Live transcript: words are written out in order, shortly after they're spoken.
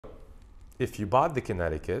if you bought the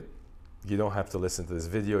KINETIKIT, you don't have to listen to this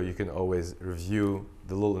video. You can always review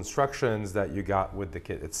the little instructions that you got with the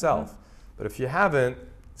kit itself. But if you haven't,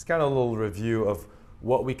 it's kind of a little review of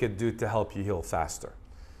what we could do to help you heal faster.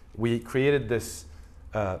 We created this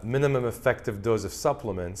minimum effective dose of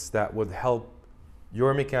supplements that would help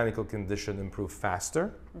your mechanical condition improve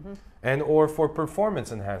faster and or for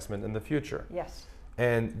performance enhancement in the future. Yes.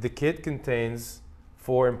 And the kit contains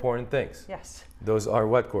 4 important things. Yes. Those are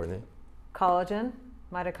what, Courtney? Collagen,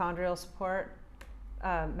 mitochondrial support,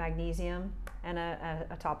 magnesium, and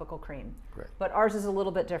a topical cream. Great. But ours is a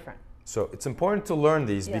little bit different. So it's important to learn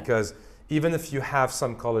these because even if you have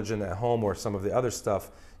some collagen at home or some of the other stuff,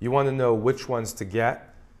 you want to know which ones to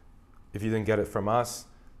get if you didn't get it from us,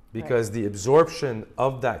 because the absorption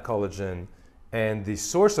of that collagen and the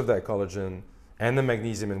source of that collagen and the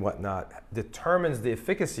magnesium and whatnot determines the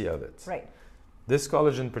efficacy of it. Right. This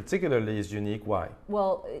collagen particularly is unique. Why?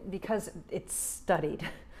 Well, because it's studied.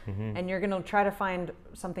 And you're going to try to find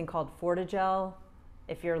something called Fortigel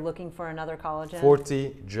if you're looking for another collagen.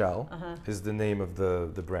 Fortigel is the name of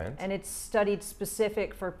the brand. And it's studied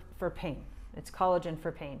specific for pain. It's collagen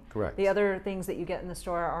for pain. Correct. The other things that you get in the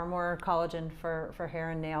store are more collagen for hair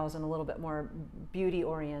and nails and a little bit more beauty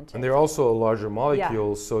oriented. And they're also a larger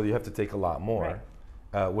molecule, so you have to take a lot more,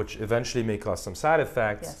 which eventually may cause some side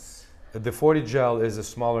effects. Yes. The Fortigel is a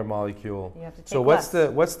smaller molecule. You have to take so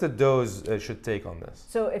what's the dose it should take on this?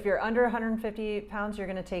 So if you're under 150 pounds, you're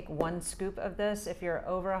going to take 1 scoop of this. If you're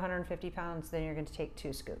over 150 pounds, then you're going to take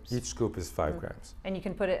 2 scoops. Each scoop is 5 grams. And you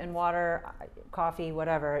can put it in water, coffee,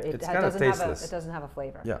 whatever. It's kind of tasteless. It doesn't have a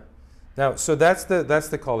flavor. Yeah. Now, so that's the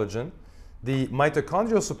collagen. The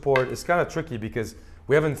mitochondrial support is kind of tricky because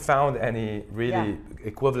we haven't found any really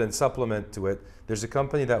equivalent supplement to it. There's a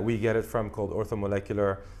company that we get it from called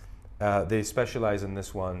Orthomolecular. They specialize in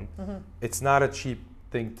this one. It's not a cheap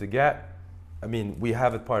thing to get. I mean, we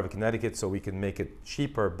have it part of KINETIKIT, so we can make it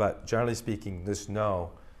cheaper, but generally speaking, this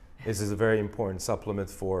is a very important supplement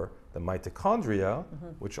for the mitochondria,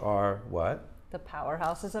 which are what? The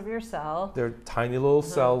powerhouses of your cell. They're tiny little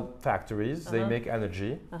cell factories. They make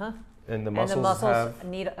energy. And the muscles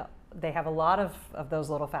they have a lot of those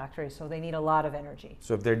little factories, so they need a lot of energy.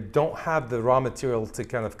 So if they don't have the raw material to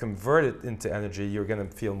kind of convert it into energy, you're going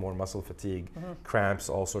to feel more muscle fatigue, cramps,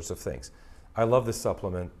 all sorts of things. I love this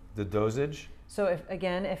supplement. The dosage? So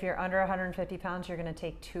if you're under 150 pounds, you're going to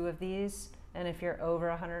take 2 of these. And if you're over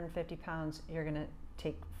 150 pounds, you're going to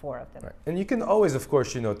take 4 of them. Right. And you can always, of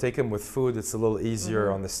course, take them with food. It's a little easier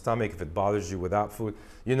on the stomach if it bothers you without food.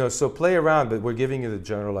 So play around, but we're giving you the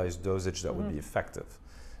generalized dosage that would be effective.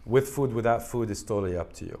 With food, without food, is totally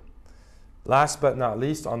up to you. Last but not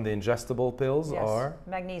least, on the ingestible pills are?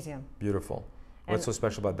 Magnesium. Beautiful. What's so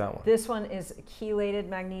special about that one? This one is chelated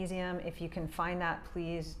magnesium. If you can find that,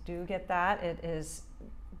 please do get that. It is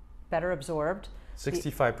better absorbed.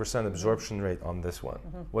 65% absorption rate on this one.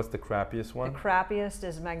 What's the crappiest one? The crappiest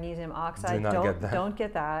is magnesium oxide. Don't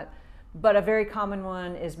get that. But a very common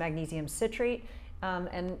one is magnesium citrate.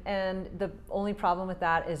 And the only problem with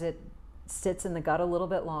that is it sits in the gut a little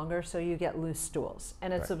bit longer, so you get loose stools,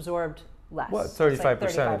 and it's absorbed less. Well,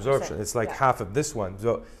 35% absorption. It's like half of this one.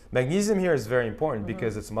 So magnesium here is very important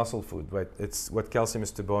because it's muscle food, right? It's what calcium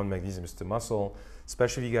is to bone, magnesium is to muscle.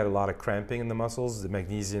 Especially if you get a lot of cramping in the muscles, the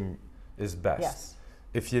magnesium is best. Yes.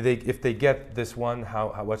 If they get this one,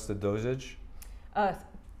 what's the dosage?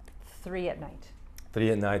 3 at night.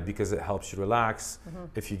 3 at night because it helps you relax.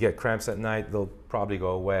 If you get cramps at night, they'll probably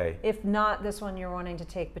go away. If not, this one you're wanting to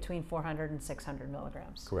take between 400 and 600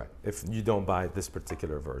 milligrams. Correct, if you don't buy this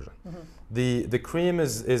particular version. The cream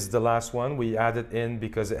is the last one. We add it in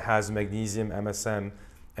because it has magnesium, MSM,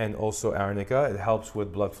 and also arnica. It helps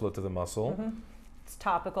with blood flow to the muscle. It's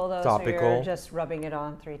topical though, so you're just rubbing it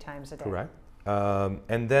on 3 times a day. Correct.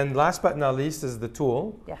 And then last but not least is the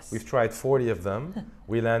tool. Yes. We've tried 40 of them.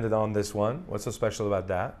 We landed on this one. What's so special about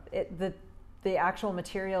that? The actual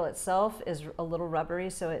material itself is a little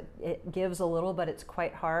rubbery, so it gives a little, but it's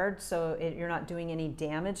quite hard, so you're not doing any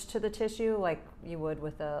damage to the tissue like you would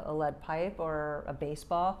with a lead pipe or a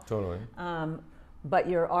baseball. Totally. But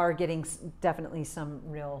you are getting definitely some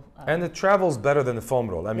real... and it travels better than the foam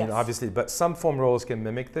roll. I mean, obviously, but some foam rolls can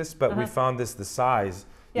mimic this, but we found the size.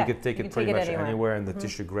 You could take it pretty much anywhere, and the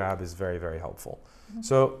tissue grab is very, very helpful.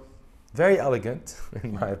 So, very elegant,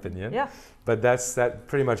 in my opinion. Yeah. But that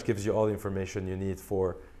pretty much gives you all the information you need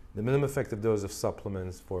for the minimum effective dose of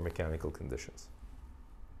supplements for mechanical conditions.